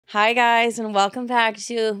Hi, guys, and welcome back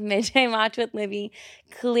to Midday Watch with Livy.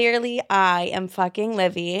 Clearly, I am fucking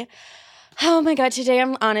Livy. Oh my God, today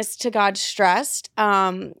I'm honest to God stressed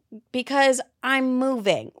because I'm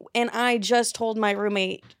moving. And I just told my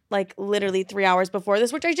roommate like literally 3 hours before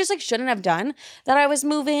this, which I just like shouldn't have done, that I was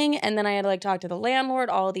moving. And then I had to like talk to the landlord,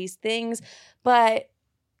 all these things. But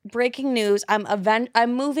breaking news, I'm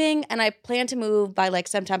moving and I plan to move by like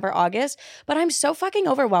September, August, but I'm so fucking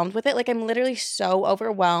overwhelmed with it. Like I'm literally so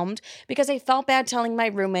overwhelmed because I felt bad telling my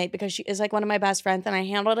roommate because she is like one of my best friends and I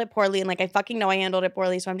handled it poorly and like I fucking know I handled it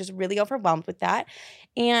poorly, so I'm just really overwhelmed with that.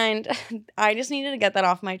 And I just needed to get that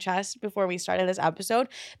off my chest before we started this episode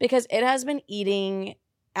because it has been eating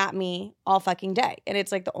at me all fucking day. And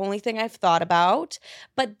it's like the only thing I've thought about.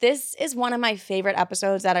 But this is one of my favorite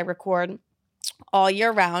episodes that I record all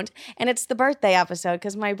year round, and it's the birthday episode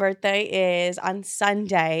because my birthday is on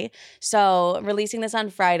Sunday. So releasing this on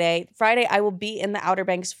Friday I will be in the Outer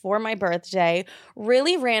Banks for my birthday.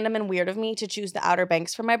 Really random and weird of me to choose the Outer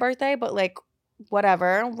Banks for my birthday, but like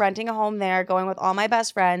whatever, renting a home there, going with all my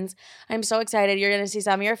best friends. I'm so excited. You're gonna see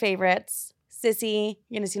some of your favorites. Sissy,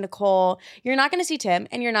 you're going to see Nicole. You're not going to see Tim,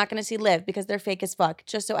 and you're not going to see Liv because they're fake as fuck,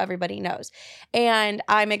 just so everybody knows. And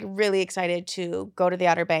I'm like, really excited to go to the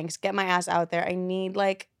Outer Banks, get my ass out there. I need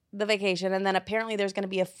like the vacation. And then apparently there's going to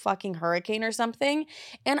be a fucking hurricane or something.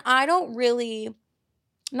 And I don't really,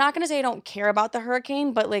 not going to say I don't care about the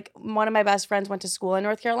hurricane, but like one of my best friends went to school in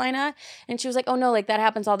North Carolina and she was like, oh no, like that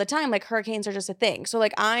happens all the time. Like hurricanes are just a thing. So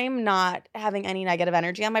like I'm not having any negative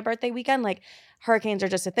energy on my birthday weekend. Like hurricanes are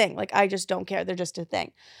just a thing. Like I just don't care. They're just a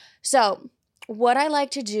thing. So what I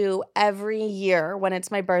like to do every year when it's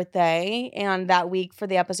my birthday and that week for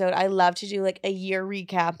the episode, I love to do like a year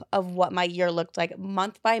recap of what my year looked like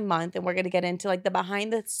month by month. And we're going to get into like the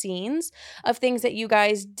behind the scenes of things that you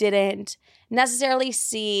guys didn't necessarily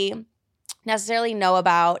see, necessarily know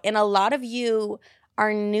about. And a lot of you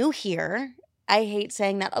are new here. I hate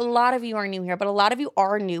saying that. A lot of you are new here, but a lot of you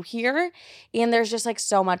are new here. And there's just like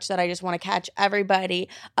so much that I just want to catch everybody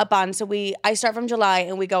up on. So I start from July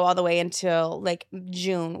and we go all the way until like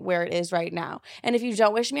June where it is right now. And if you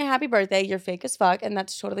don't wish me a happy birthday, you're fake as fuck and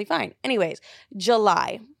that's totally fine. Anyways,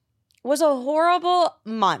 July was a horrible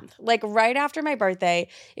month. Like right after my birthday,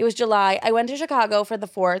 it was July. I went to Chicago for the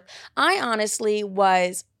 4th. I honestly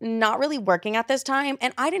was not really working at this time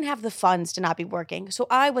and I didn't have the funds to not be working. So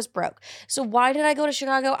I was broke. So why did I go to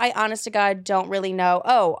Chicago? I honest to God don't really know.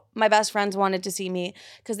 Oh, my best friends wanted to see me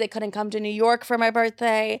because they couldn't come to New York for my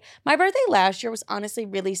birthday. My birthday last year was honestly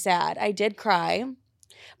really sad. I did cry.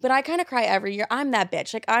 But I kind of cry every year. I'm that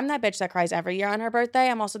bitch. Like, I'm that bitch that cries every year on her birthday.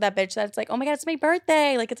 I'm also that bitch that's like, oh my God, it's my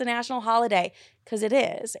birthday. Like, it's a national holiday. Because it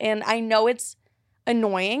is. And I know it's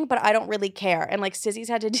annoying, but I don't really care. And like, Sissy's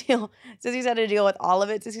had to deal with all of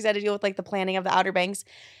it. Sissy's had to deal with like the planning of the Outer Banks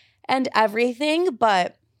and everything.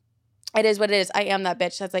 But it is what it is. I am that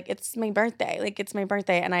bitch that's like, it's my birthday. Like, it's my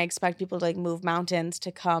birthday. And I expect people to like move mountains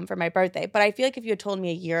to come for my birthday. But I feel like if you had told me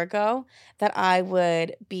a year ago that I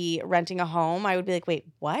would be renting a home, I would be like, wait,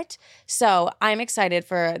 what? So I'm excited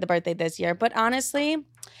for the birthday this year. But honestly,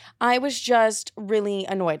 I was just really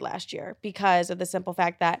annoyed last year because of the simple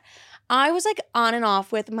fact that I was like on and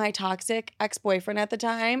off with my toxic ex-boyfriend at the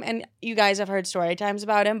time. And you guys have heard story times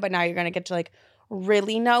about him, but now you're going to get to like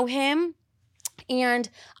really know him. And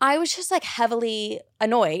I was just like heavily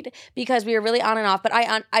annoyed because we were really on and off. But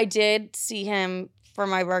I did see him for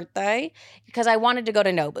my birthday because I wanted to go to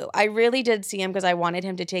Nobu. I really did see him because I wanted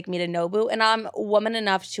him to take me to Nobu. And I'm woman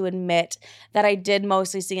enough to admit that I did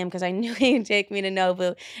mostly see him because I knew he'd take me to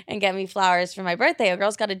Nobu and get me flowers for my birthday. A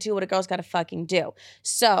girl's got to do what a girl's got to fucking do.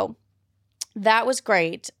 So that was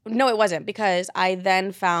great. No, it wasn't, because I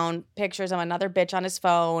then found pictures of another bitch on his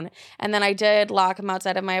phone, and then I did lock him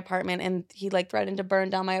outside of my apartment, and he like threatened to burn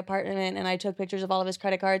down my apartment, and I took pictures of all of his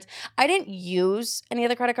credit cards. I didn't use any of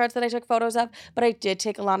the credit cards that I took photos of, but I did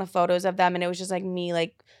take a lot of photos of them, and it was just like me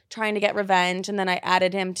like trying to get revenge. And then I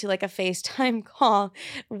added him to like a FaceTime call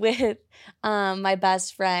with my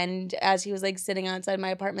best friend as he was like sitting outside my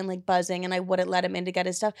apartment like buzzing, and I wouldn't let him in to get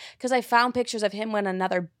his stuff because I found pictures of him with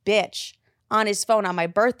another bitch on his phone on my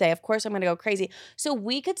birthday. Of course, I'm going to go crazy. So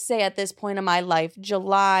we could say at this point in my life,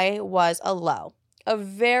 July was a low, a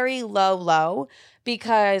very low,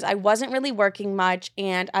 because I wasn't really working much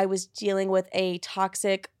and I was dealing with a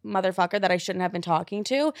toxic motherfucker that I shouldn't have been talking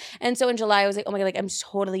to. And so in July, I was like, oh my God, like I'm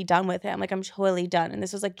totally done with him. Like I'm totally done. And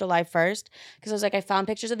this was like July 1st because I was like, I found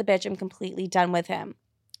pictures of the bitch. I'm completely done with him.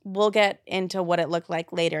 We'll get into what it looked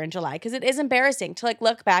like later in July because it is embarrassing to like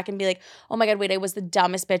look back and be like, oh my God, wait, I was the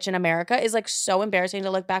dumbest bitch in America. Is like so embarrassing to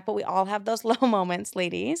look back, but we all have those low moments,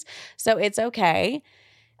 ladies. So it's okay.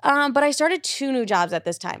 But I started 2 new jobs at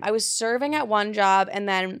this time. I was serving at one job, and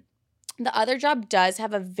then the other job does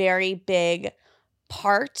have a very big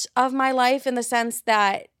part of my life in the sense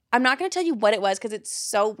that I'm not going to tell you what it was because it's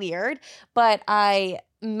so weird, but I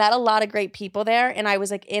met a lot of great people there, and I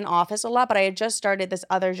was like in office a lot, but I had just started this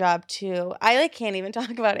other job too. I like can't even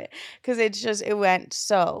talk about it because it went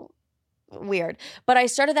so weird. But I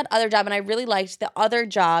started that other job and I really liked the other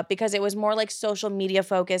job because it was more like social media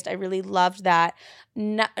focused. I really loved that.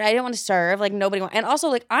 I didn't want to serve, like nobody want, and also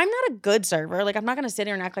like I'm not a good server. Like I'm not going to sit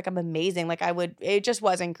here and act like I'm amazing. Like it just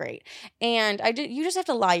wasn't great. And you just have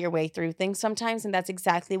to lie your way through things sometimes. And that's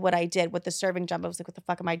exactly what I did with the serving job. I was like, what the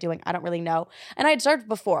fuck am I doing? I don't really know. And I had served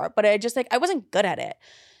before, but I wasn't good at it.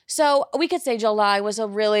 So we could say July was a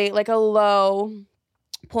really like a low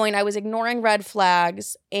point. I was ignoring red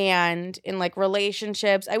flags, and in like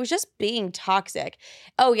relationships I was just being toxic.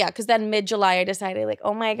 Oh yeah, because then mid-July I decided like,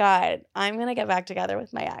 oh my God, I'm gonna get back together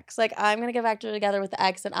with my ex. Like I'm gonna get back together with the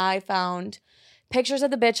ex, and I found pictures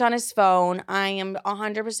of the bitch on his phone. I am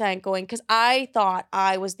 100% going, because I thought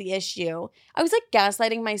I was the issue. I was like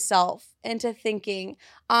gaslighting myself into thinking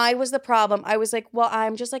I was the problem. I was like, well,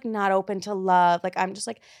 I'm just like not open to love. Like I'm just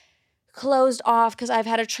like closed off because I've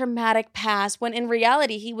had a traumatic past, when in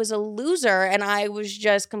reality he was a loser, and I was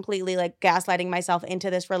just completely like gaslighting myself into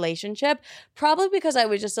this relationship, probably because I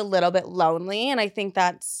was just a little bit lonely. And I think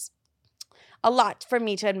that's a lot for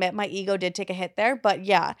me to admit. My ego did take a hit there, but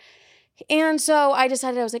yeah. And so I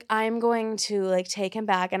decided, I was like, I'm going to like take him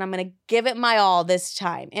back and I'm going to give it my all this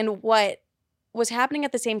time. And what was happening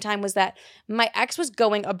at the same time was that my ex was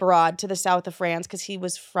going abroad to the south of France because he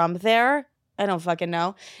was from there. I don't fucking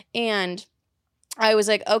know. And I was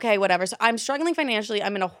like, okay, whatever. So I'm struggling financially.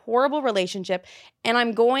 I'm in a horrible relationship. And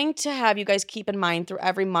I'm going to have you guys keep in mind through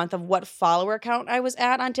every month of what follower count I was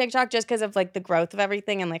at on TikTok, just because of like the growth of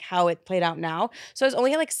everything and like how it played out now. So I was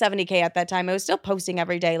only at like 70K at that time. I was still posting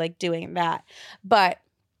every day, like doing that. But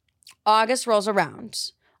August rolls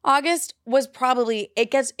around. August was probably,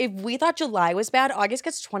 if we thought July was bad, August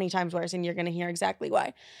gets 20 times worse, and you're going to hear exactly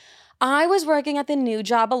why. I was working at the new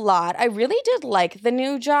job a lot. I really did like the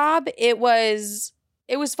new job. It was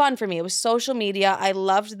fun for me. It was social media. I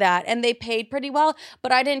loved that. And they paid pretty well,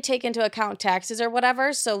 but I didn't take into account taxes or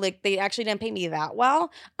whatever. So like they actually didn't pay me that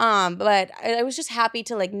well. But I was just happy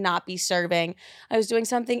to like not be serving. I was doing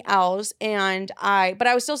something else, but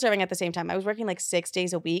I was still serving at the same time. I was working like 6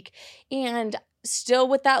 days a week and still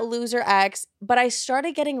with that loser ex, but I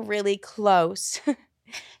started getting really close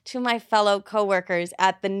to my fellow coworkers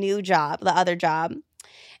at the new job, the other job.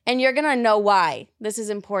 And you're going to know why this is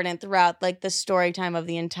important throughout like the story time of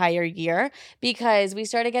the entire year, because we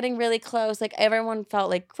started getting really close. Like everyone felt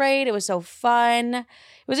like great. It was so fun. It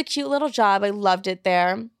was a cute little job. I loved it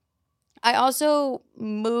there. I also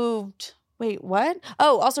moved. Wait, what?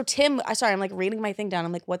 Oh, also Tim, sorry, I'm like reading my thing down.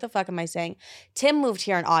 I'm like, what the fuck am I saying? Tim moved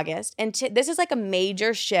here in August. And this is like a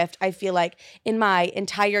major shift, I feel like, in my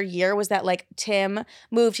entire year, was that like Tim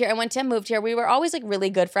moved here. And when Tim moved here, we were always like really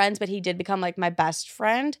good friends, but he did become like my best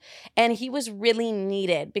friend. And he was really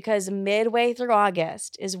needed because midway through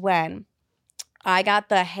August is when I got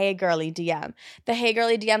the hey girly DM. The hey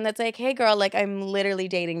girly DM that's like, hey girl, like I'm literally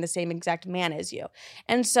dating the same exact man as you.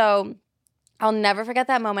 And so I'll never forget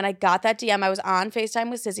that moment. I got that DM. I was on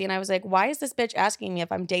FaceTime with Sissy and I was like, why is this bitch asking me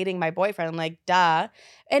if I'm dating my boyfriend? I'm like, duh.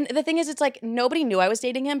 And the thing is, it's like nobody knew I was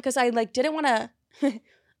dating him because I like didn't want to, okay,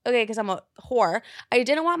 because I'm a whore. I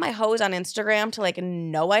didn't want my hoes on Instagram to like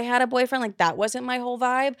know I had a boyfriend. Like that wasn't my whole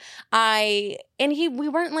vibe. We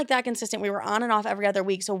weren't like that consistent. We were on and off every other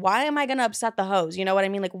week. So why am I going to upset the hoes? You know what I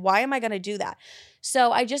mean? Like, why am I going to do that?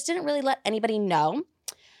 So I just didn't really let anybody know.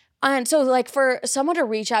 And so, like, for someone to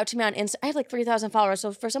reach out to me on Insta, I have like 3,000 followers.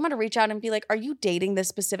 So for someone to reach out and be like, are you dating this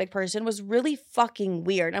specific person, was really fucking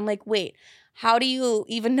weird. I'm like, wait, how do you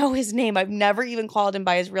even know his name? I've never even called him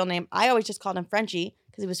by his real name. I always just called him Frenchie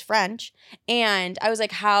because he was French. And I was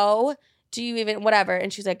like, how do you even, whatever.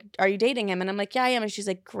 And she's like, are you dating him? And I'm like, yeah, I am. And she's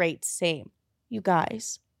like, great, same. You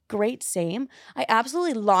guys. Great, same. I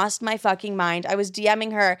absolutely lost my fucking mind. I was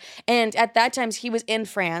DMing her, and at that time he was in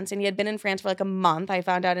France, and he had been in France for like a month. I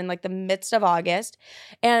found out in like the midst of August.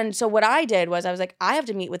 And so what I did was I was like, I have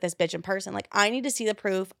to meet with this bitch in person. Like I need to see the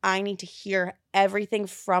proof. I need to hear everything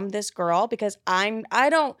from this girl because I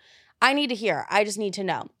need to hear. I just need to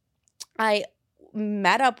know. I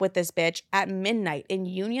met up with this bitch at midnight in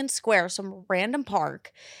Union Square, some random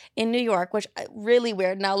park in New York, which really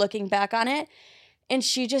weird now looking back on it. And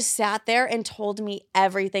she just sat there and told me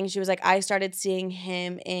everything. She was like, I started seeing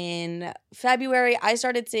him in February. I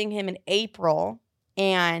started seeing him in April.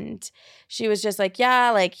 And she was just like, yeah,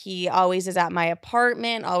 like he always is at my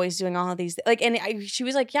apartment, always doing all of these, like, and she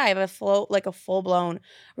was like, yeah, I have a full blown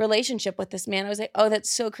relationship with this man. I was like, oh, that's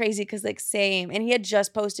so crazy. Cause like same. And he had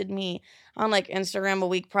just posted me on like Instagram a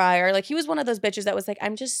week prior. Like he was one of those bitches that was like,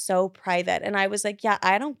 I'm just so private. And I was like, yeah,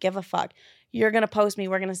 I don't give a fuck. You're going to post me.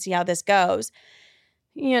 We're going to see how this goes.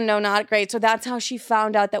 Not great. So that's how she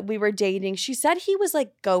found out that we were dating. She said he was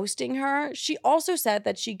like ghosting her. She also said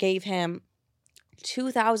that she gave him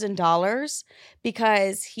 $2,000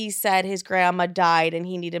 because he said his grandma died and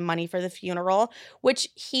he needed money for the funeral, which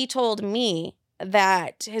he told me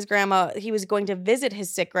that he was going to visit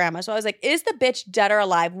his sick grandma. So I was like, is the bitch dead or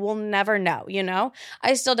alive? We'll never know,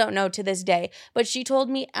 I still don't know to this day. But she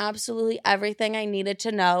told me absolutely everything I needed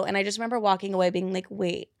to know. And I just remember walking away being like,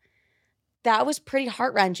 wait, that was pretty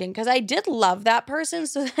heart-wrenching because I did love that person.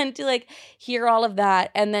 So then to like hear all of that,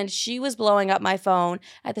 and then she was blowing up my phone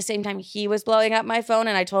at the same time he was blowing up my phone,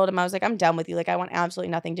 and I told him, I was like, I'm done with you. Like, I want absolutely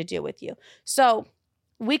nothing to do with you. So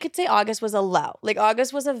we could say August was a low. Like,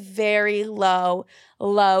 August was a very low.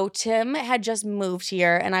 Tim had just moved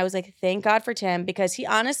here, and I was like, thank God for Tim, because he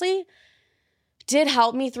honestly did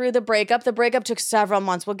help me through the breakup. The breakup took several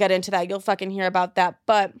months. We'll get into that. You'll fucking hear about that.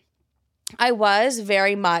 But I was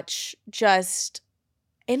very much just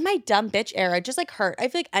in my dumb bitch era, just like hurt. I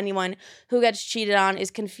feel like anyone who gets cheated on is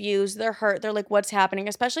confused. They're hurt. They're like, what's happening?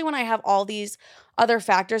 Especially when I have all these other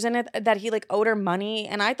factors in it that he like owed her money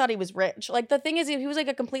and I thought he was rich. Like the thing is, he was like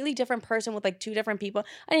a completely different person with like two different people.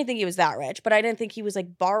 I didn't think he was that rich, but I didn't think he was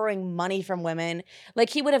like borrowing money from women.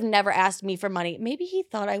 Like he would have never asked me for money. Maybe he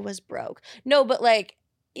thought I was broke. No, but like,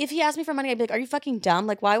 if he asked me for money, I'd be like, are you fucking dumb?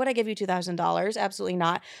 Like, why would I give you $2,000? Absolutely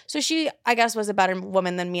not. So she, I guess, was a better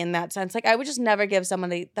woman than me in that sense. Like, I would just never give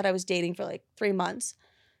somebody that I was dating for like 3 months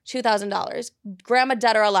 $2,000. Grandma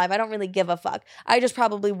dead or alive, I don't really give a fuck. I just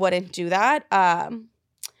probably wouldn't do that.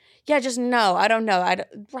 Yeah, just no. I don't know.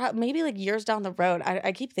 Maybe like years down the road,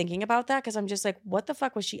 I keep thinking about that because I'm just like, what the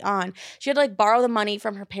fuck was she on? She had to like borrow the money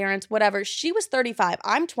from her parents, whatever. She was 35.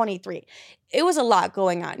 I'm 23. It was a lot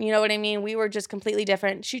going on. You know what I mean? We were just completely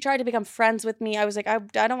different. She tried to become friends with me. I was like, I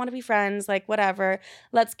don't want to be friends. Like, whatever.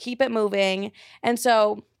 Let's keep it moving. And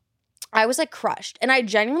so I was like crushed, and I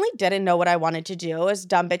genuinely didn't know what I wanted to do. As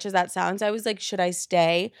dumb bitch as that sounds, I was like, should I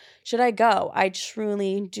stay? Should I go? I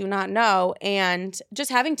truly do not know. And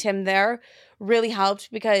just having Tim there really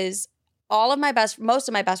helped because most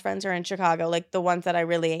of my best friends are in Chicago. Like the ones that I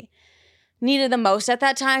really needed the most at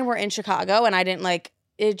that time were in Chicago, and I didn't like,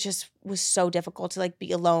 it just was so difficult to like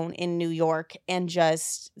be alone in New York, and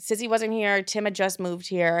just Sissy wasn't here. Tim had just moved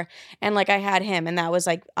here, and like I had him, and that was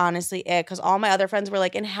like honestly it, because all my other friends were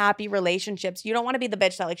like in happy relationships. You don't want to be the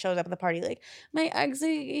bitch that like shows up at the party like, my ex,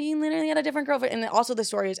 he literally had a different girlfriend. And also the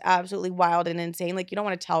story is absolutely wild and insane. Like you don't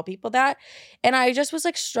want to tell people that. And I just was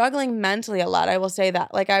like struggling mentally a lot. I will say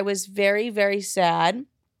that. Like I was very, very sad,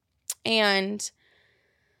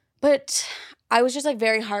 but I was just like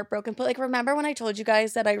very heartbroken. But like, remember when I told you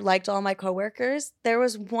guys that I liked all my coworkers? There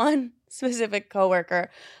was one specific coworker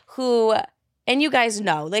who, and you guys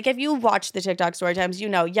know, like if you watch the TikTok story times,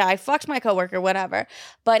 yeah, I fucked my coworker, whatever.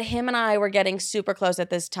 But him and I were getting super close at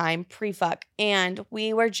this time, pre-fuck. And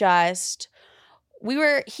he was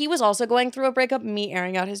also going through a breakup, me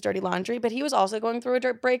airing out his dirty laundry, but he was also going through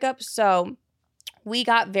a breakup. So we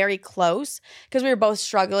got very close because we were both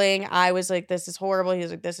struggling. I was like, this is horrible. He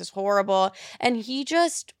was like, this is horrible. And he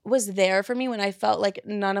just was there for me when I felt like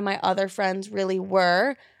none of my other friends really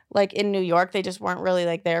were. Like in New York, they just weren't really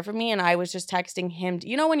like there for me. And I was just texting him.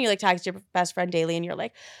 You know when you like text your best friend daily and you're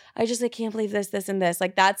like, I just like can't believe this, this, and this.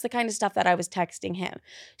 Like that's the kind of stuff that I was texting him.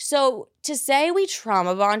 So to say we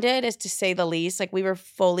trauma bonded is to say the least. Like we were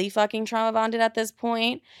fully fucking trauma bonded at this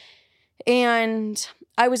point. And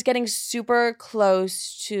I was getting super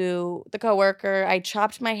close to the coworker. I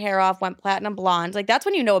chopped my hair off, went platinum blonde. Like that's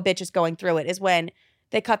when you know a bitch is going through it, is when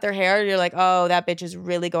they cut their hair. You're like, oh, that bitch is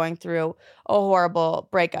really going through a horrible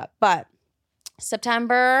breakup. But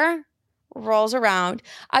September rolls around.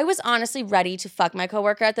 I was honestly ready to fuck my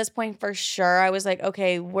coworker at this point for sure. I was like,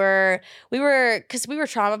 okay, we were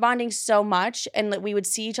trauma bonding so much, and like we would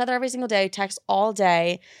see each other every single day, text all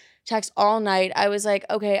day, text all night. I was like,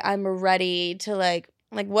 okay, I'm ready to like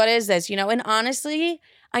what is this? And honestly,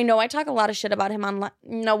 I know I talk a lot of shit about him online.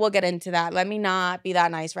 No, we'll get into that. Let me not be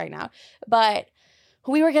that nice right now. But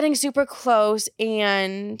we were getting super close,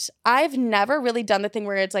 and I've never really done the thing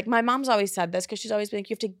where it's like, my mom's always said this because she's always been like,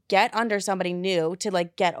 you have to get under somebody new to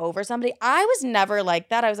like get over somebody. I was never like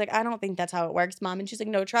that. I was like, I don't think that's how it works, Mom. And she's like,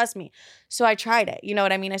 no, trust me. So I tried it. You know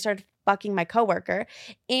what I mean? I started fucking my coworker,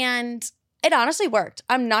 and it honestly worked.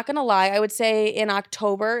 I'm not going to lie. I would say in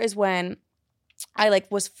October is when I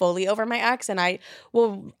like was fully over my ex, and I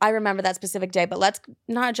remember that specific day, but let's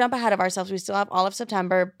not jump ahead of ourselves. We still have all of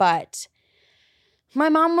September, but my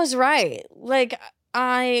mom was right. Like,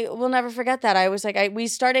 I will never forget that. I was like, we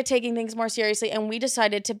started taking things more seriously, and we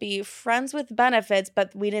decided to be friends with benefits,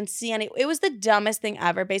 but we didn't see any. It was the dumbest thing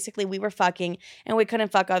ever. Basically, we were fucking and we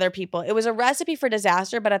couldn't fuck other people. It was a recipe for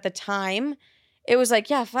disaster, but at the time, it was like,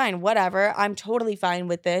 yeah, fine, whatever. I'm totally fine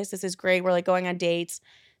with this. This is great. We're like going on dates,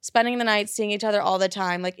 spending the night, seeing each other all the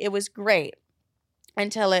time. Like, it was great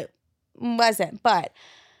until it wasn't. But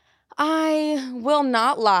I will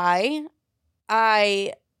not lie.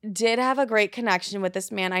 I did have a great connection with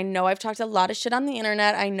this man. I know I've talked a lot of shit on the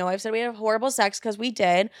internet. I know I've said we had horrible sex, because we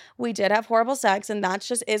did. We did have horrible sex, and that's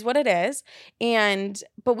just is what it is.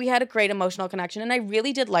 But we had a great emotional connection, and I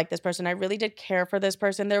really did like this person. I really did care for this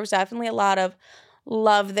person. There was definitely a lot of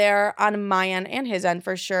love there on my end and his end,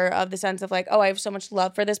 for sure, of the sense of like, oh, I have so much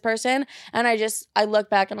love for this person. And I look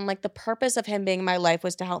back and I'm like, the purpose of him being in my life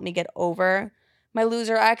was to help me get over my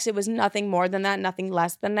loser ex. It was nothing more than that, nothing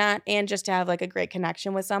less than that, and just to have like a great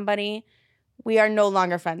connection with somebody. We are no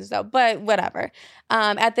longer friends though, but whatever.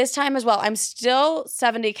 At this time as well, I'm still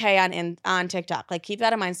 70K on TikTok. Like, keep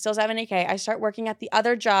that in mind, still 70K. I start working at the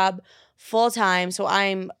other job full time, so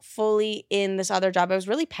I'm fully in this other job. I was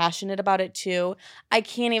really passionate about it too. I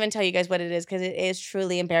can't even tell you guys what it is, because it is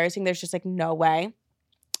truly embarrassing. There's just like no way.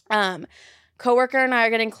 Coworker and I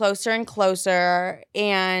are getting closer and closer,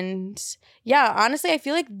 and yeah, honestly, I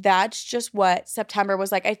feel like that's just what September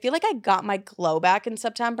was like. I feel like I got my glow back in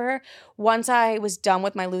September once I was done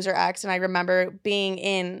with my loser ex, and I remember being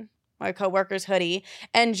in my coworker's hoodie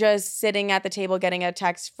and just sitting at the table getting a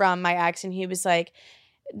text from my ex, and he was like,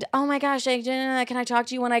 oh my gosh, can I talk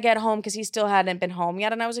to you when I get home? Because he still hadn't been home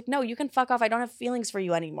yet. And I was like, no, you can fuck off. I don't have feelings for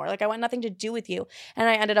you anymore. Like, I want nothing to do with you. And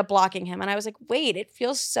I ended up blocking him. And I was like, wait, it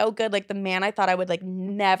feels so good. Like, the man I thought I would like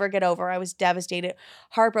never get over. I was devastated,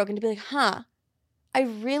 heartbroken, to be like, I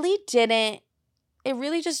really didn't. It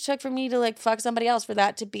really just took for me to like fuck somebody else for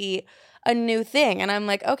that to be a new thing. And I'm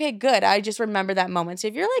like, okay, good. I just remember that moment. So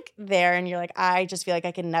if you're like there and you're like, I just feel like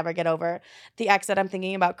I can never get over the ex that I'm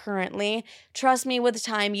thinking about currently, trust me, with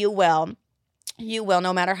time, you will. You will,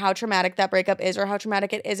 no matter how traumatic that breakup is or how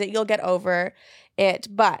traumatic it isn't, you'll get over it.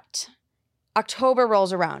 But October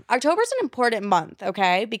rolls around. October is an important month,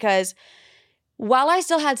 okay? Because while I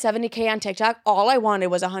still had 70K on TikTok, all I wanted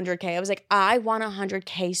was 100K. I was like, I want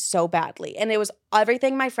 100K so badly. And it was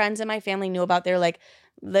everything my friends and my family knew about. They're like,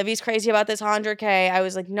 Livy's crazy about this 100K. I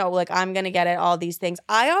was like, no, like, I'm going to get it, all these things.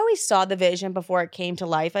 I always saw the vision before it came to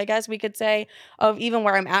life, I guess we could say, of even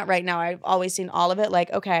where I'm at right now. I've always seen all of it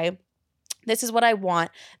like, okay, this is what I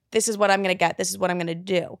want. This is what I'm going to get. This is what I'm going to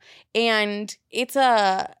do. And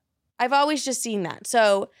I've always just seen that.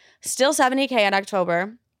 So still 70K in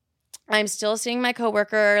October. I'm still seeing my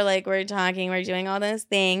coworker, like, we're talking, we're doing all those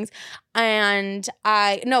things. And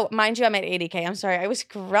mind you, I'm at 80K. I'm sorry. I was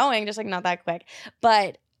growing just like not that quick.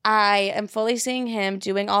 But I am fully seeing him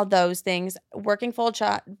doing all those things, working full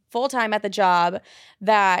time at the job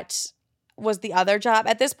that was the other job.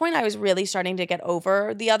 At this point, I was really starting to get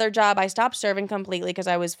over the other job. I stopped serving completely because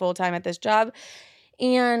I was full time at this job.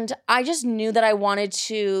 And I just knew that I wanted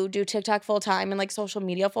to do TikTok full time and like social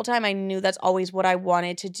media full time. I knew that's always what I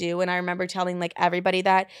wanted to do. And I remember telling like everybody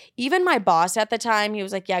that, even my boss at the time, he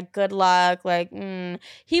was like, yeah, good luck. Like,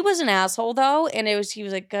 he was an asshole though. And he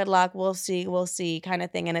was like, good luck. We'll see kind of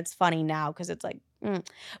thing. And it's funny now because it's like,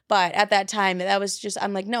 But at that time, that was just,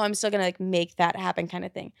 I'm like, no, I'm still going to like make that happen kind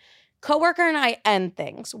of thing. Coworker and I end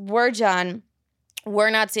things. We're done. We're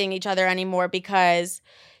not seeing each other anymore because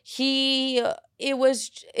it was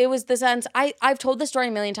the sense, I've told this story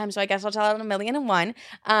a million times, so I guess I'll tell it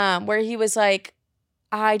 1,000,001, where he was like,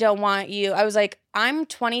 I don't want you. I was like, I'm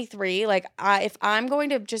 23. Like, if I'm going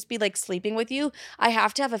to just be like sleeping with you, I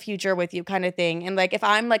have to have a future with you kind of thing. And like, if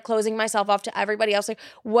I'm like closing myself off to everybody else, like,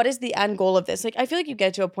 what is the end goal of this? Like, I feel like you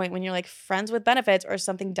get to a point when you're like friends with benefits or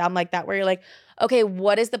something dumb like that, where you're like, okay,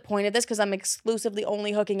 what is the point of this? Because I'm exclusively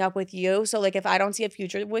only hooking up with you. So like, if I don't see a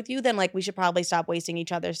future with you, then like, we should probably stop wasting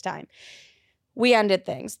each other's time. We ended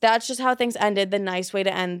things. That's just how things ended. The nice way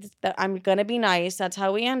to end. That I'm going to be nice. That's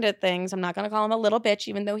how we ended things. I'm not going to call him a little bitch,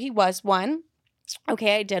 even though he was one.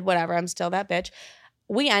 Okay, I did whatever. I'm still that bitch.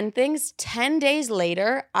 We end things. 10 days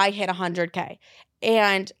later, I hit 100K.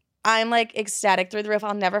 And I'm like ecstatic through the roof.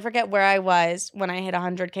 I'll never forget where I was when I hit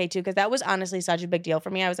 100K too, because that was honestly such a big deal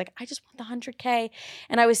for me. I was like, I just want the 100K.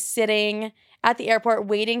 And I was sitting at the airport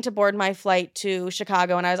waiting to board my flight to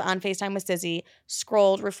Chicago, and I was on FaceTime with Sissy,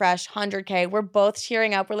 scrolled, refreshed, 100K. We're both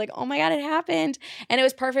tearing up. We're like, oh my God, it happened. And it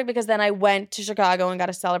was perfect because then I went to Chicago and got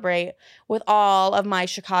to celebrate with all of my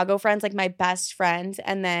Chicago friends, like my best friends.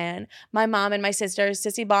 And then my mom and my sisters.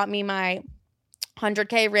 Sissy bought me my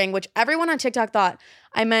 100K ring, which everyone on TikTok thought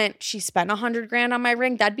I meant she spent 100 grand on my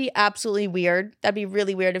ring. That'd be absolutely weird. That'd be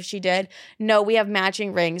really weird if she did. No, we have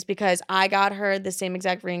matching rings because I got her the same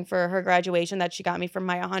exact ring for her graduation that she got me for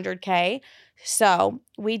my 100K. So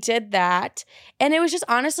we did that. And it was just,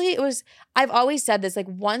 honestly, I've always said this, like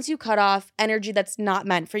once you cut off energy that's not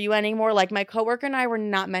meant for you anymore, like my coworker and I were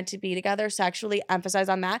not meant to be together, sexually emphasize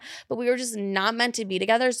on that, but we were just not meant to be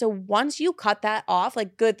together. So once you cut that off,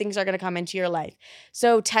 like good things are going to come into your life.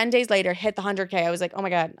 So 10 days later, hit the 100K. I was like, oh my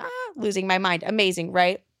God, losing my mind. Amazing,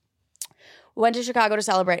 right? Went to Chicago to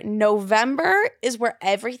celebrate. November is where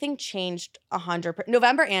everything changed 100%.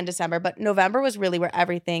 November and December, but November was really where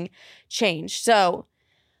everything changed. So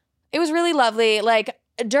it was really lovely. Like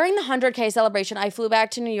during the 100K celebration, I flew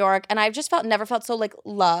back to New York and I've just never felt so like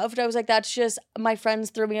loved. I was like, that's just, my friends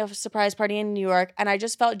threw me a surprise party in New York and I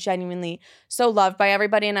just felt genuinely so loved by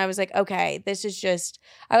everybody. And I was like, okay, this is just,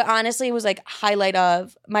 I honestly was like highlight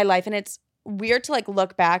of my life. And it's weird to like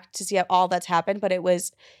look back to see all that's happened, but it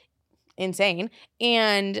was insane.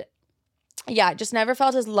 And yeah, just never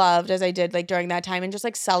felt as loved as I did like during that time, and just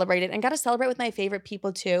like celebrated and got to celebrate with my favorite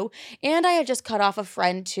people too. And I had just cut off a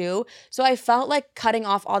friend too. So I felt like cutting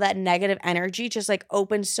off all that negative energy just like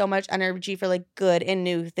opened so much energy for like good and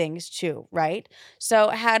new things too, right? So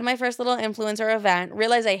I had my first little influencer event,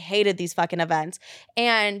 realized I hated these fucking events,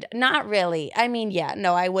 and not really. I mean, yeah,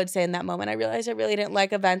 no, I would say in that moment, I realized I really didn't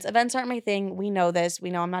like events. Events aren't my thing. We know this. We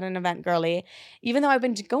know I'm not an event girly, even though I've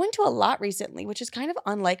been going to a lot recently, which is kind of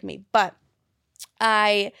unlike me, but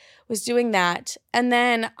I was doing that. And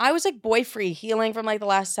then I was like boy free, healing from like the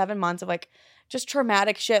last 7 months of like just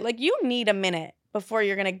traumatic shit. Like you need a minute before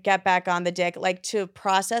you're going to get back on the dick, like to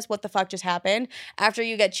process what the fuck just happened after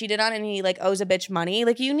you get cheated on and he like owes a bitch money.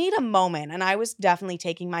 Like you need a moment. And I was definitely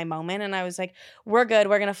taking my moment and I was like, we're good.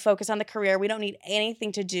 We're going to focus on the career. We don't need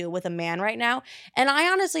anything to do with a man right now. And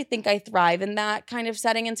I honestly think I thrive in that kind of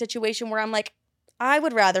setting and situation where I'm like, I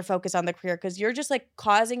would rather focus on the career because you're just like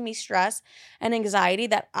causing me stress and anxiety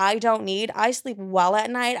that I don't need. I sleep well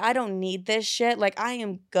at night. I don't need this shit. Like I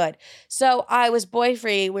am good. So I was boy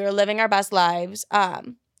free. We were living our best lives. But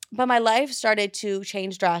my life started to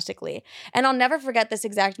change drastically. And I'll never forget this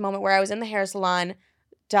exact moment where I was in the hair salon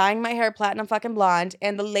dyeing my hair platinum fucking blonde,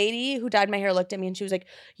 and the lady who dyed my hair looked at me and she was like,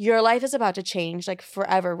 your life is about to change like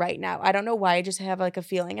forever right now. I don't know why, I just have like a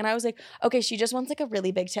feeling. And I was like, okay, she just wants like a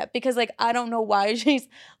really big tip, because like I don't know why she's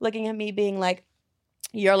looking at me being like,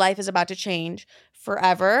 your life is about to change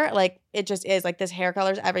forever. Like it just is, like this hair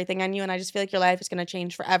color is everything on you, and I just feel like your life is going to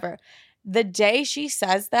change forever. The day she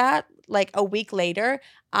says that, like a week later,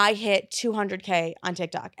 I hit 200K on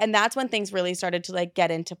TikTok. And that's when things really started to like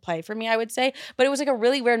get into play for me, I would say. But it was like a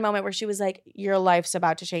really weird moment where she was like, your life's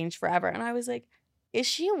about to change forever. And I was like, is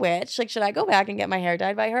she a witch? Like, should I go back and get my hair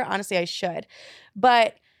dyed by her? Honestly, I should.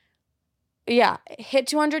 But yeah, hit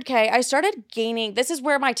 200K. I started gaining, this is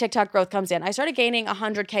where my TikTok growth comes in. I started gaining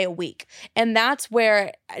 100K a week. And that's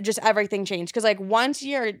where just everything changed. Because like once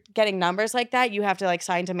you're getting numbers like that, you have to like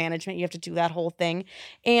sign to management. You have to do that whole thing.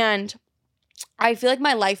 And I feel like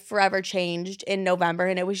my life forever changed in November,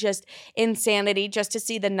 and it was just insanity just to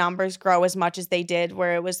see the numbers grow as much as they did,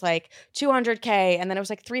 where it was like 200K and then it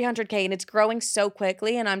was like 300K, and it's growing so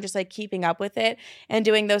quickly, and I'm just like keeping up with it and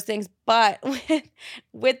doing those things. But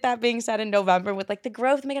with that being said, in November, with like the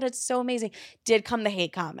growth, oh my God, it's so amazing, did come the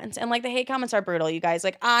hate comments. And like the hate comments are brutal, you guys.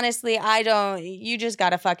 Like honestly, you just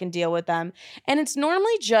gotta fucking deal with them. And it's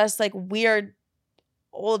normally just like weird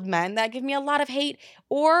old men that give me a lot of hate,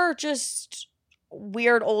 or just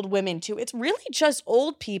weird old women too. It's really just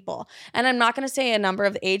old people. And I'm not going to say a number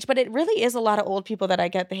of the age, but it really is a lot of old people that I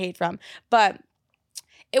get the hate from. But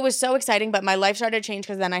it was so exciting, but my life started to change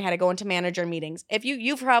because then I had to go into manager meetings. If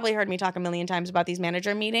you've probably heard me talk a million times about these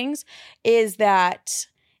manager meetings, is that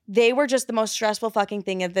they were just the most stressful fucking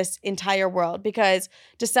thing of this entire world, because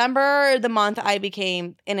December, the month I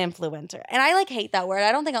became an influencer. And I like hate that word.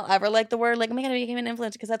 I don't think I'll ever like the word like, oh my God, I became an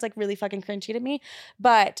influencer, because that's like really fucking cringy to me.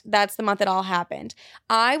 But that's the month it all happened.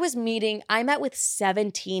 I met with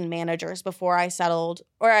 17 managers before I settled,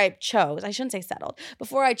 or I shouldn't say settled,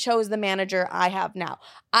 before I chose the manager I have now.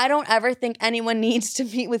 I don't ever think anyone needs to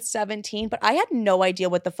meet with 17, but I had no idea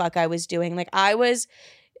what the fuck I was doing. Like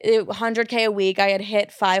 100K a week. I had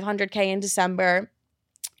hit 500K in December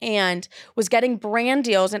and was getting brand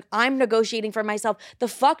deals, and I'm negotiating for myself. The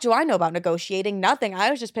fuck do I know about negotiating? Nothing. I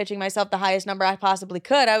was just pitching myself the highest number I possibly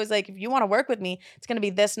could. I was like, if you want to work with me, it's going to be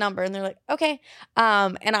this number. And they're like, okay.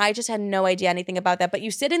 And I just had no idea anything about that. But you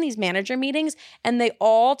sit in these manager meetings and they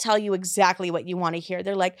all tell you exactly what you want to hear.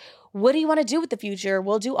 They're like, what do you want to do with the future?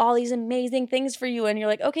 We'll do all these amazing things for you. And you're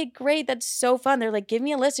like, okay, great. That's so fun. They're like, give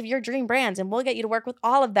me a list of your dream brands and we'll get you to work with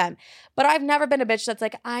all of them. But I've never been a bitch that's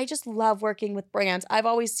like, I just love working with brands. I've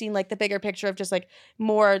always seen like the bigger picture of just like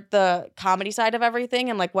more the comedy side of everything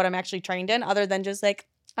and like what I'm actually trained in, other than just like,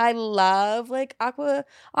 I love like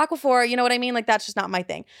Aquaphor, you know what I mean? Like that's just not my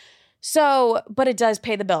thing. So, but it does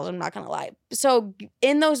pay the bills, I'm not going to lie. So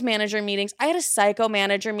in those manager meetings, I had a psycho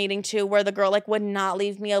manager meeting too, where the girl like would not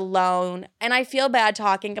leave me alone. And I feel bad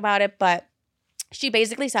talking about it, but she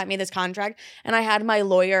basically sent me this contract and I had my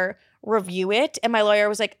lawyer review it. And my lawyer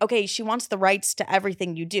was like, okay, she wants the rights to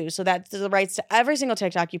everything you do. So that's the rights to every single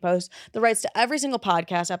TikTok you post, the rights to every single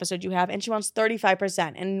podcast episode you have. And she wants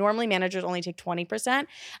 35%. And normally managers only take 20%.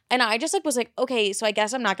 And I just like was like, okay, so I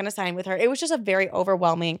guess I'm not going to sign with her. It was just a very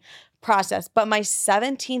overwhelming process. But my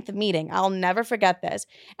 17th meeting, I'll never forget this.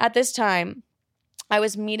 At this time, I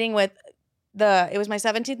was meeting with it was my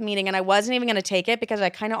 17th meeting and I wasn't even going to take it because I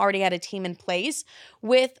kind of already had a team in place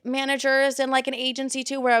with managers and like an agency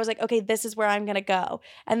too, where I was like, okay, this is where I'm going to go.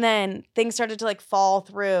 And then things started to like fall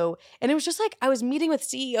through. And it was just like, I was meeting with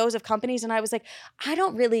CEOs of companies and I was like, I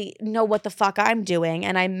don't really know what the fuck I'm doing.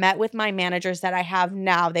 And I met with my managers that I have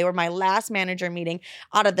now. They were my last manager meeting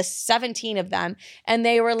out of the 17 of them. And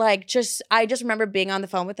they were like, I just remember being on the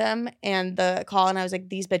phone with them and the call. And I was like,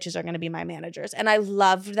 these bitches are going to be my managers. And I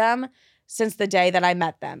loved them since the day that I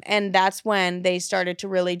met them. And that's when they started to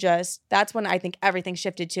really that's when I think everything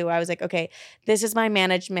shifted to. I was like, okay, this is my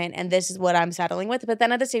management and this is what I'm settling with. But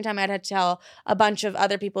then at the same time, I had to tell a bunch of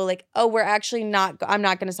other people like, oh, I'm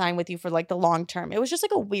not going to sign with you for like the long term. It was just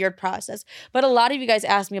like a weird process. But a lot of you guys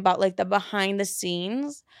asked me about like the behind the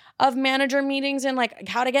scenes of manager meetings and like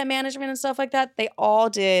how to get management and stuff like that. They all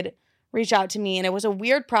did reach out to me and it was a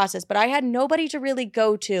weird process, but I had nobody to really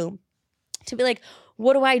go to be like,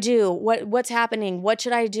 what do I do? What's happening? What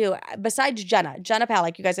should I do? Besides Jenna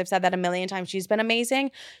Palick, you guys have said that a million times. She's been amazing.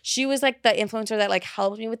 She was like the influencer that like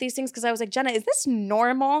helped me with these things because I was like, Jenna, is this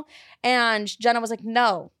normal? And Jenna was like,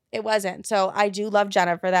 no, it wasn't. So I do love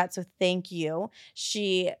Jenna for that. So thank you.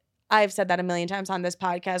 I've said that a million times on this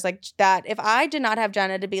podcast, like that if I did not have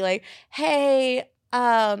Jenna to be like, hey,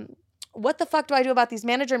 what the fuck do I do about these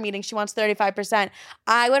manager meetings? She wants 35%.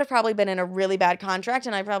 I would have probably been in a really bad contract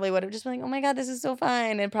and I probably would have just been like, oh my God, this is so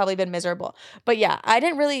fine, and probably been miserable. But yeah,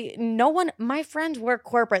 my friends work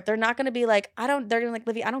corporate. They're not going to be like, they're going to be like,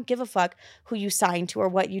 Livy, I don't give a fuck who you sign to or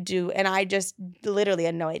what you do. And I just literally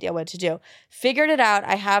had no idea what to do. Figured it out.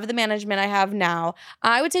 I have the management I have now.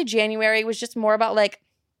 I would say January was just more about like,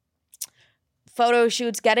 photo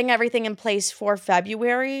shoots, getting everything in place for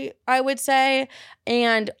February, I would say.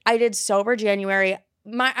 And I did sober January.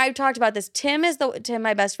 I've talked about this. Tim,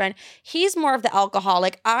 my best friend. He's more of the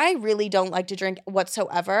alcoholic. I really don't like to drink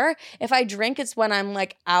whatsoever. If I drink, it's when I'm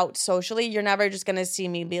like out socially. You're never just going to see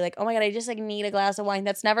me be like, oh my God, I just like need a glass of wine.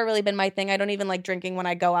 That's never really been my thing. I don't even like drinking when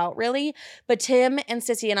I go out really. But Tim and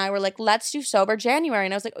Sissy and I were like, let's do sober January.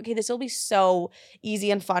 And I was like, okay, this will be so easy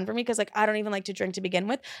and fun for me because like I don't even like to drink to begin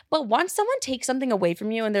with. But once someone takes something away from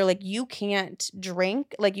you and they're like, you can't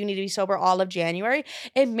drink, like you need to be sober all of January,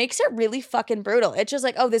 it makes it really fucking brutal. It's just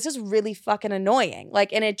like, oh, this is really fucking annoying.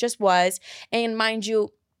 Like, and it just was. And mind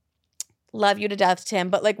you, love you to death, Tim.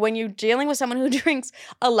 But like when you're dealing with someone who drinks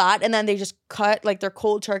a lot and then they just cut like their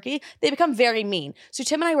cold turkey, they become very mean. So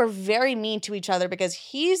Tim and I were very mean to each other because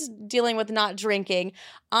he's dealing with not drinking.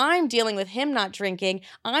 I'm dealing with him not drinking.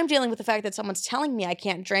 I'm dealing with the fact that someone's telling me I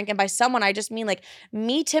can't drink. And by someone, I just mean like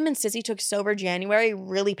me, Tim, and Sissy took sober January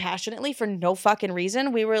really passionately for no fucking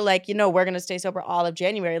reason. We were like, we're going to stay sober all of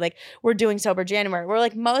January. Like we're doing sober January. We're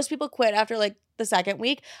like, most people quit after like the second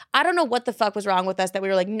week. I don't know what the fuck was wrong with us that we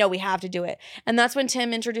were like, no, we have to do it. And that's when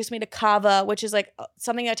Tim introduced me to kava, which is like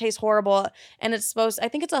something that tastes horrible. And I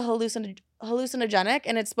think it's a hallucinogenic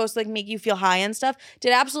and it's supposed to like make you feel high and stuff.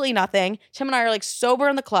 Did absolutely nothing. Tim and I are like sober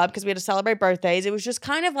in the club because we had to celebrate birthdays. It was just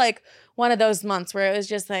kind of like one of those months where it was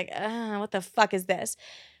just like, what the fuck is this?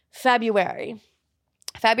 February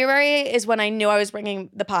is when I knew I was bringing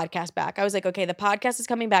the podcast back. I was like, okay, the podcast is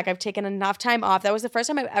coming back. I've taken enough time off. That was the first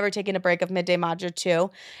time I've ever taken a break of Midday Madra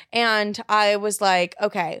too. And I was like,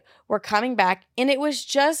 okay, we're coming back. And it was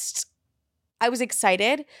just, I was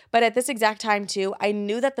excited, but at this exact time too, I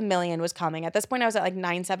knew that the million was coming. At this point, I was at like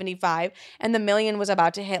 975 and the million was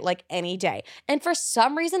about to hit like any day. And for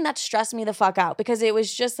some reason, that stressed me the fuck out because it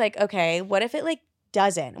was just like, okay, what if it like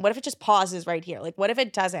doesn't? What if it just pauses right here? Like, what if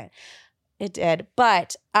it doesn't? It did.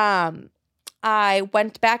 But I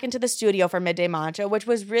went back into the studio for Midday Matcha, which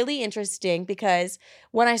was really interesting because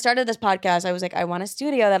when I started this podcast, I was like, I want a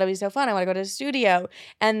studio. That'll be so fun. I want to go to a studio.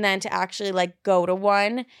 And then to actually like go to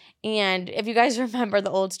one. And if you guys remember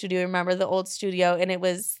the old studio, and it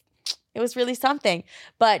was really something.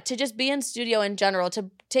 But to just be in studio in general,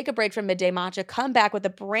 to take a break from Midday Matcha, come back with a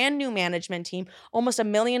brand new management team, almost 1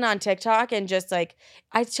 million on TikTok, and just like,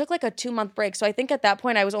 I took like a 2-month break. So I think at that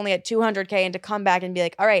point I was only at 200K, and to come back and be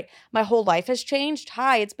like, all right, my whole life has changed.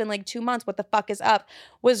 Hi, it's been like 2 months. What the fuck is up?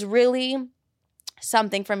 Was really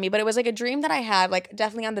something for me. But it was like a dream that I had, like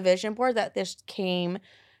definitely on the vision board, that this came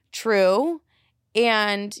true.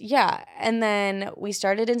 And yeah, and then we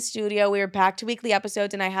started in studio. We were back to weekly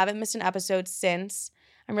episodes, and I haven't missed an episode since.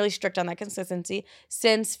 I'm really strict on that consistency.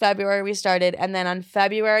 Since February we started, and then on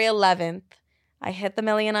February 11th, I hit the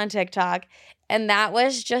million on TikTok, and that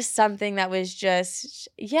was just something that was just,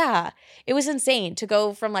 yeah, it was insane to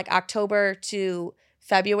go from like October to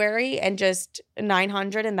February and just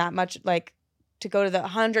 900 and that much, like, to go to the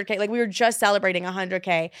 100K. Like, we were just celebrating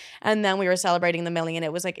 100K, and then we were celebrating the million.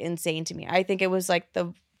 It was like insane to me. I think it was like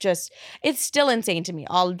it's still insane to me,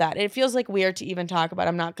 all of that. It feels like weird to even talk about,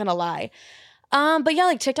 I'm not gonna lie. But yeah,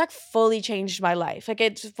 like TikTok fully changed my life. Like,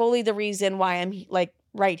 it's fully the reason why I'm like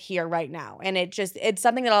right here, right now. And it's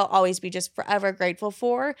something that I'll always be just forever grateful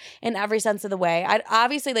for in every sense of the way. I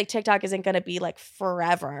obviously, like, TikTok isn't gonna be like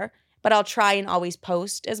forever, but I'll try and always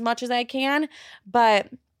post as much as I can. But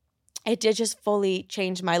it did just fully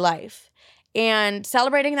change my life. And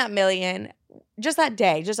celebrating that million, just that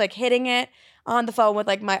day, just like hitting it on the phone with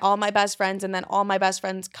like all my best friends, and then all my best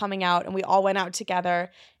friends coming out, and we all went out together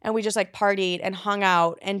and we just like partied and hung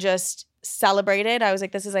out and just celebrated. I was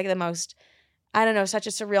like, this is like the most, I don't know, such a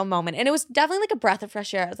surreal moment. And it was definitely like a breath of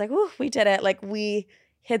fresh air. I was like, ooh, we did it. Like, we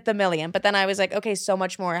hit the million. But then I was like, okay, so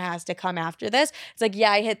much more has to come after this. It's like,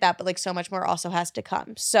 yeah, I hit that, but like so much more also has to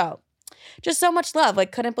come. So just so much love,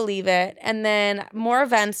 like, couldn't believe it. And then more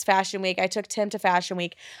events, Fashion Week. I took Tim to Fashion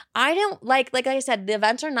Week. I don't like I said, the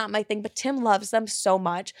events are not my thing, but Tim loves them so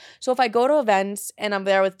much. So if I go to events and I'm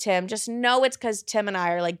there with Tim, just know it's because Tim and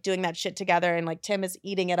I are like doing that shit together, and like Tim is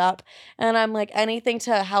eating it up. And I'm like, anything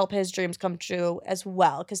to help his dreams come true as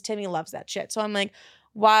well, because Timmy loves that shit. So I'm like,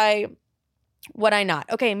 why would I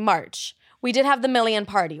not? Okay, March. We did have the million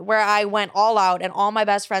party where I went all out and all my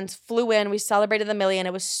best friends flew in. We celebrated the million.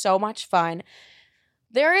 It was so much fun.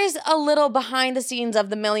 There is a little behind the scenes of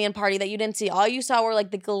the million party that you didn't see. All you saw were like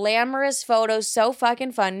the glamorous photos, so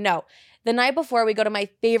fucking fun. No, the night before, we go to my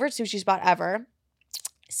favorite sushi spot ever.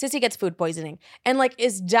 Sissy gets food poisoning and like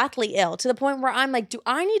is deathly ill, to the point where I'm like, do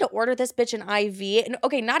I need to order this bitch an IV? And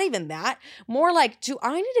okay, not even that. More like, do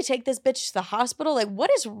I need to take this bitch to the hospital? Like, what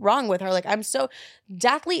is wrong with her? Like, I'm so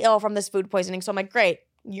deathly ill from this food poisoning. So I'm like, great,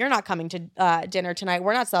 you're not coming to dinner tonight.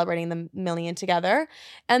 We're not celebrating the million together.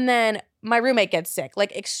 And then my roommate gets sick,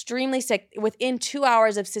 like extremely sick, within 2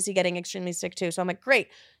 hours of Sissy getting extremely sick too. So I'm like, great,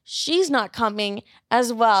 she's not coming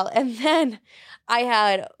as well. And then I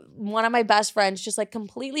had one of my best friends just like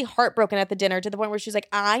completely heartbroken at the dinner, to the point where she's like,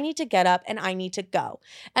 I need to get up and I need to go.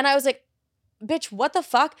 And I was like, bitch, what the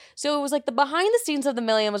fuck? So it was like the behind the scenes of the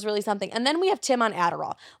million was really something. And then we have Tim on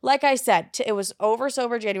Adderall. Like I said, it was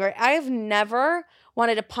sober January. I have never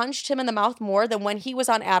wanted to punch Tim in the mouth more than when he was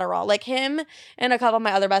on Adderall. Like, him and a couple of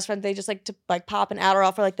my other best friends, they just like to like pop an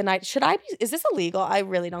Adderall for like the night. Is this illegal? I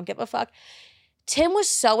really don't give a fuck. Tim was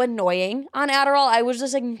so annoying on Adderall. I was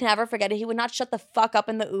just like, never forget it. He would not shut the fuck up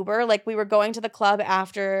in the Uber. Like, we were going to the club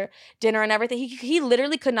after dinner and everything. He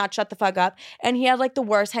literally could not shut the fuck up. And he had like the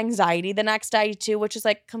worst anxiety the next day too, which is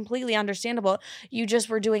like completely understandable. You just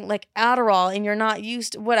were doing like Adderall and you're not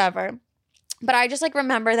used to whatever. But I just like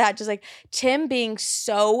remember that, just like Tim being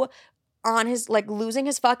so on his, like, losing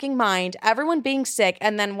his fucking mind, everyone being sick,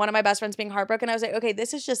 and then one of my best friends being heartbroken. I was like, okay,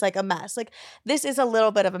 this is just like a mess. Like, this is a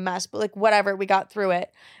little bit of a mess, but like whatever, we got through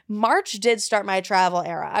it. March did start my travel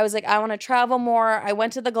era. I was like, I want to travel more. I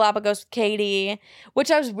went to the Galapagos with Katie,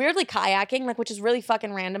 which I was weirdly kayaking, like, which is really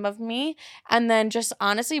fucking random of me. And then just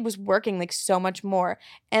honestly was working like so much more.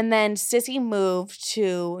 And then Sissy moved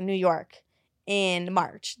to New York in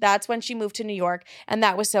March. That's when she moved to New York, and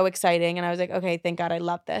that was so exciting. And I was like, okay, thank God, I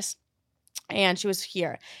love this. and she was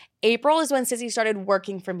here. April is when Sissy started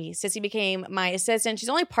working for me. Sissy became my assistant. She's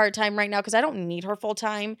only part-time right now because I don't need her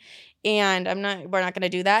full-time, and we're not going to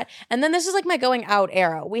do that. And then this is like my going out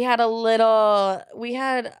era.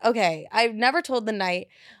 Okay, I've never told the night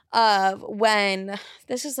of when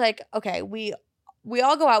this is like, okay, we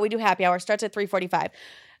all go out, we do happy hour, starts at 3:45.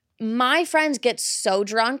 My friends get so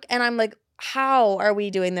drunk, and I'm like, how are we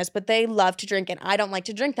doing this? But they love to drink, and I don't like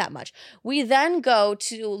to drink that much. We then go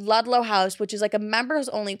to Ludlow House, which is like a members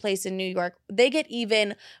only place in New York. They get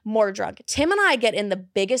even more drunk. Tim and I get in the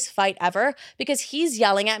biggest fight ever because he's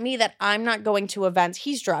yelling at me that I'm not going to events.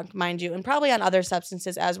 He's drunk, mind you, and probably on other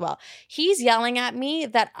substances as well. He's yelling at me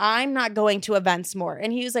that I'm not going to events more.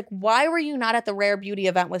 And he was like, why were you not at the Rare Beauty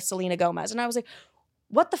event with Selena Gomez? And I was like,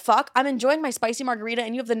 what the fuck? I'm enjoying my spicy margarita,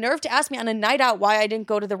 and you have the nerve to ask me on a night out why I didn't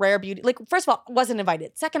go to the Rare Beauty. Like, first of all, wasn't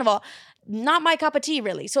invited. Second of all, not my cup of tea,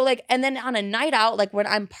 really. So, like, and then on a night out, like when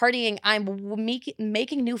I'm partying, I'm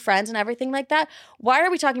making new friends and everything like that. Why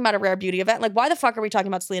are we talking about a Rare Beauty event? Like, why the fuck are we talking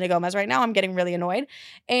about Selena Gomez right now? I'm getting really annoyed.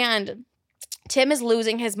 And Tim is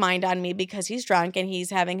losing his mind on me because he's drunk, and he's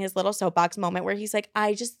having his little soapbox moment where he's like,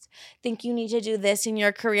 I just think you need to do this in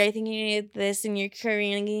your career. I think you need this in your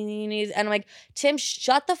career. And I'm like, Tim,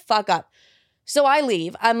 shut the fuck up. So I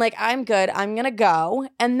leave. I'm like, I'm good. I'm going to go.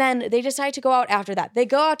 And then they decide to go out after that. They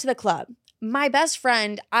go out to the club. My best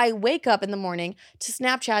friend, I wake up in the morning to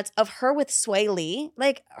Snapchats of her with Sway Lee.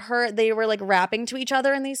 Like they were like rapping to each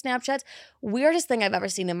other in these Snapchats. Weirdest thing I've ever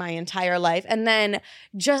seen in my entire life. And then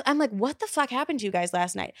I'm like, what the fuck happened to you guys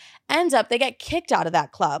last night? Ends up, they get kicked out of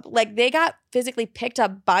that club. Like they got physically picked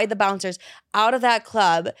up by the bouncers out of that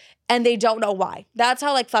club, and they don't know why. That's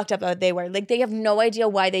how like fucked up they were. Like they have no idea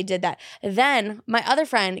why they did that. Then my other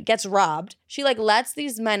friend gets robbed. She like lets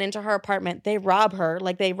these men into her apartment. They rob her.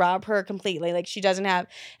 Like they rob her completely. Like she doesn't have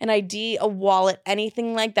an ID, a wallet,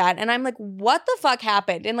 anything like that. And I'm like, what the fuck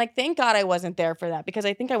happened? And like, thank God I wasn't there for that, because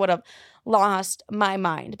I think I would have lost my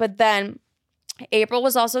mind. But then April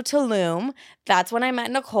was also Tulum. That's when I met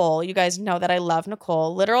Nicole. You guys know that I love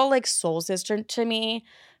Nicole. Literal like soul sister to me.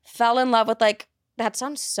 Fell in love with like, that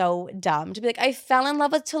sounds so dumb to be like, I fell in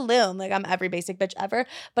love with Tulum. Like I'm every basic bitch ever,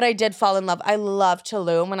 but I did fall in love. I love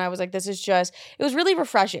Tulum, and I was like, it was really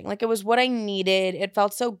refreshing. Like it was what I needed. It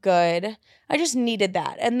felt so good. I just needed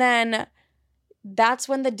that. And then that's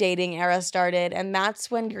when the dating era started, and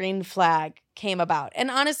that's when Green Flag came about.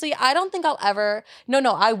 And honestly, I don't think I'll ever,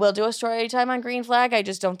 I will do a story time on Green Flag. I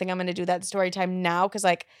just don't think I'm going to do that story time now, because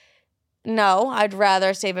like, no, I'd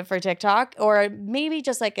rather save it for TikTok or maybe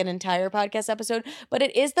just like an entire podcast episode. But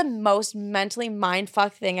it is the most mentally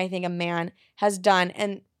mindfuck thing I think a man has done.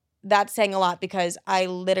 And that's saying a lot, because I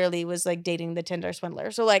literally was like dating the Tinder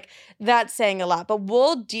swindler. So like that's saying a lot. But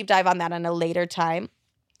we'll deep dive on that on a later time.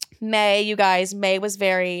 May was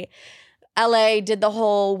very LA, did the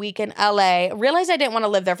whole week in LA. Realized I didn't want to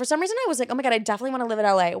live there. For some reason, I was like, oh my God, I definitely want to live in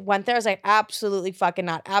LA. Went there, I was like, absolutely fucking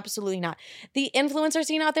not. Absolutely not. The influencer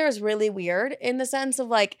scene out there is really weird in the sense of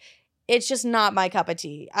like, it's just not my cup of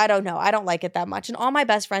tea. I don't know. I don't like it that much. And all my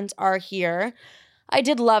best friends are here. I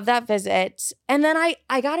did love that visit. And then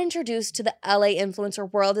I got introduced to the LA influencer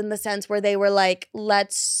world in the sense where they were like,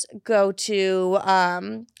 let's go to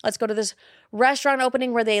this restaurant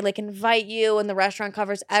opening where they like invite you, and the restaurant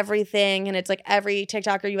covers everything, and it's like every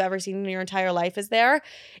TikToker you've ever seen in your entire life is there.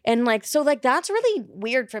 And like, so like that's really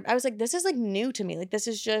weird I was like, this is like new to me. Like this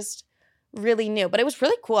is just really new, but it was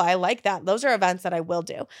really cool. I like that. Those are events that I will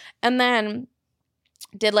do. And then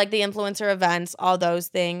did like the influencer events, all those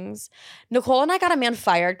things. Nicole and I got a man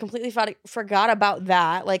fired. Completely forgot about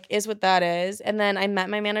that. Like is what that is. And then I met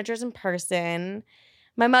my managers in person.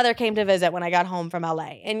 My mother came to visit when I got home from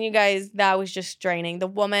LA. And you guys, that was just draining. The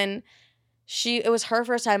woman, it was her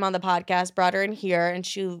first time on the podcast, brought her in here, and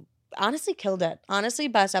she honestly killed it. Honestly,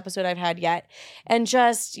 best episode I've had yet. And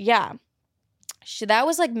just, yeah. That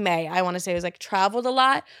was like May, I want to say. It was like traveled a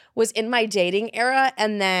lot, was in my dating era,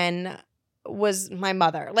 and then was my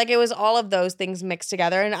mother. Like it was all of those things mixed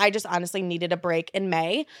together. And I just honestly needed a break in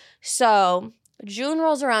May. So June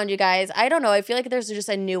rolls around, you guys. I don't know. I feel like there's just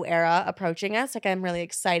a new era approaching us. Like I'm really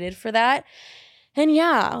excited for that. And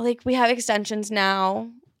yeah, like we have extensions now.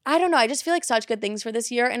 I don't know. I just feel like such good things for this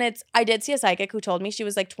year. And I did see a psychic who told me, she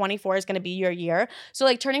was like 24 is going to be your year. So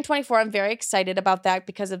like turning 24, I'm very excited about that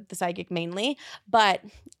because of the psychic mainly. But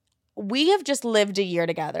we have just lived a year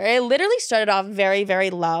together. It literally started off very, very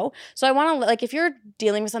low. So I want to, like, if you're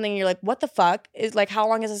dealing with something and you're like, what the fuck? Is like, how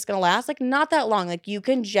long is this going to last? Like, not that long. Like, you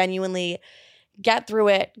can genuinely get through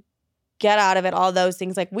it, get out of it, all those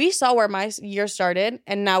things. Like, we saw where my year started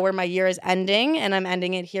and now where my year is ending, and I'm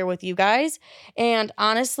ending it here with you guys. And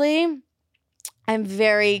honestly, I'm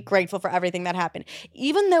very grateful for everything that happened.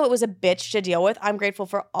 Even though it was a bitch to deal with, I'm grateful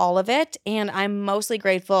for all of it. And I'm mostly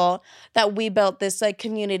grateful that we built this like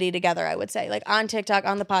community together, I would say. Like on TikTok,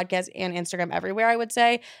 on the podcast, and Instagram, everywhere, I would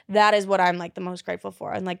say. That is what I'm like the most grateful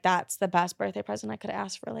for. And like that's the best birthday present I could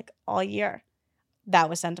ask for like all year. That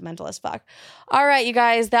was sentimental as fuck. All right, you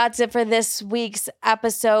guys, that's it for this week's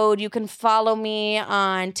episode. You can follow me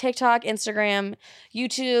on TikTok, Instagram,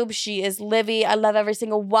 YouTube. She is Livi. I love every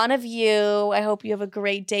single one of you. I hope you have a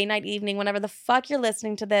great day, night, evening, whenever the fuck you're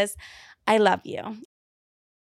listening to this. I love you.